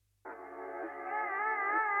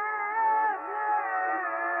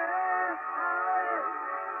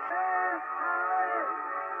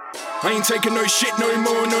I ain't taking no shit no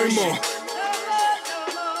more, no more.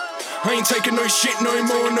 I ain't taking no shit no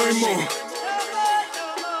more, no more.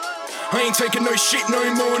 I ain't taking no shit no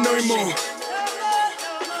more, no more.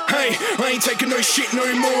 Hey, I ain't taking no shit no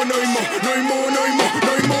more, no more, no more, no more,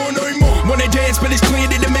 no more, no more. Wanna dance, but it's clear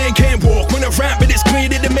that the man can't walk. Wanna rap, but it's clear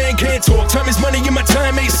that the man can't talk. Time is money and my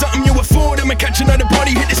time ain't something you afford. I'ma catch another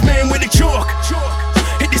body, hit this man with a chalk.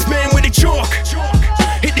 Hit this man with a chalk.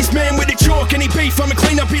 Hit this man with a chalk. Any beef, I'ma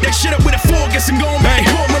clean up, eat that shit up with a fork. Guess I'm going back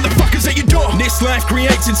to court, motherfuckers at your door. This life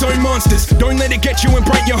creates its own monsters. Don't let it get you and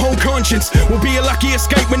break your whole conscience. Will be a lucky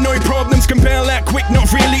escape with no problems. Can bail out quick, not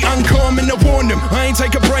really uncommon. I warned them, I ain't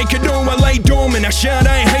take a break at all. I lay dormant, I shout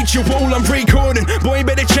I ain't hate you all. I'm recording, boy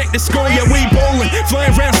better check the score. Yeah, we bowling,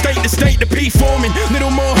 flying around state to state, the P forming.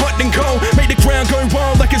 Little more hot than cold, make the crowd go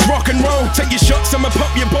wild like it's rock and roll. Take your shots, I'ma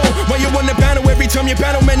pop your ball. While you wanna battle, every time you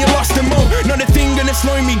battle, man, you lost them all. Not a thing gonna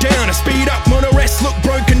slow me down. I speed up, when the rest look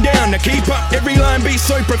broken down. Now keep up, every line be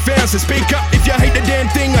so profound. So speak up if you hate the damn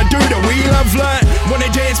thing I do. That we love light. Wanna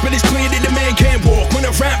dance, but it's clear that the man can't walk.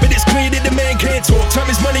 Wanna rap, but it's clear that the man can't talk. Time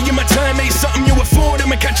is money and my time ain't something you afford.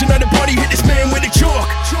 I'ma catch another body, hit this man with a chalk.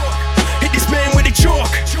 Hit this man with a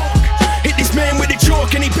chalk. Hit this man with a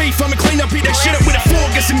chalk. Any beef, I'ma clean up, eat that shit up with a fork.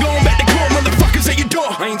 Guess I'm going back to court, motherfuckers at your door.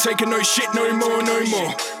 I ain't taking no shit no more, no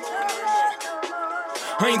more.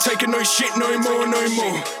 I ain't taking no shit no more, no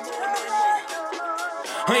more.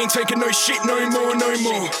 I ain't taking no shit no more, no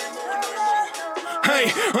more.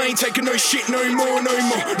 Hey, I ain't taking no shit no more, no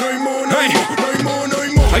more, no more, no more, no more, no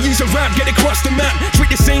more. I use a rap, get across the map.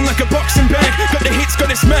 Treat the scene like a boxing bag. Got the hits,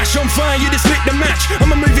 got a smash on fire, you just lit the match.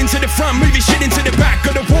 I'ma move into the front, move your shit into the back.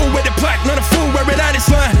 Got a wall with a plaque, not a fool where it at. It's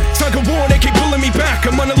like a war, they keep pulling me back.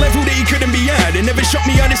 I'm on a level that you couldn't be at. It never shocked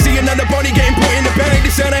me out to see another body getting put in the bag.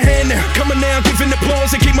 This out of hand now, coming now, giving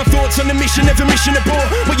applause. I keep my thoughts on the mission, never mission abort.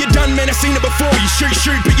 What you done, man, I seen it before. You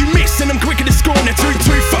shoot, but you miss, and I'm quicker to score. Now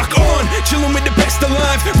 2-2, fuck on, chilling with the best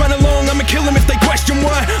alive. Run along, I'ma kill them if they question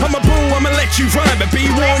why. I'm a bull, I'ma let you ride. But be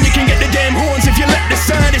warned, you can get the damn horns if you let the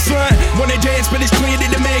side. It's like, wanna dance, but it's clear that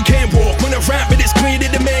the man can't walk. Wanna rap, but it's clear that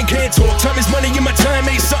the man can't talk. Time is money and my time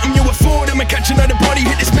ain't something you afford. I'ma catch another body,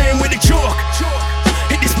 hit this man with a chalk.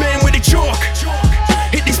 Hit this man with a chalk.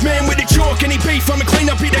 Hit this man with a chalk. Any beef, I'ma clean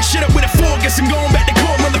up, eat that shit up with a fork. Guess I'm going back to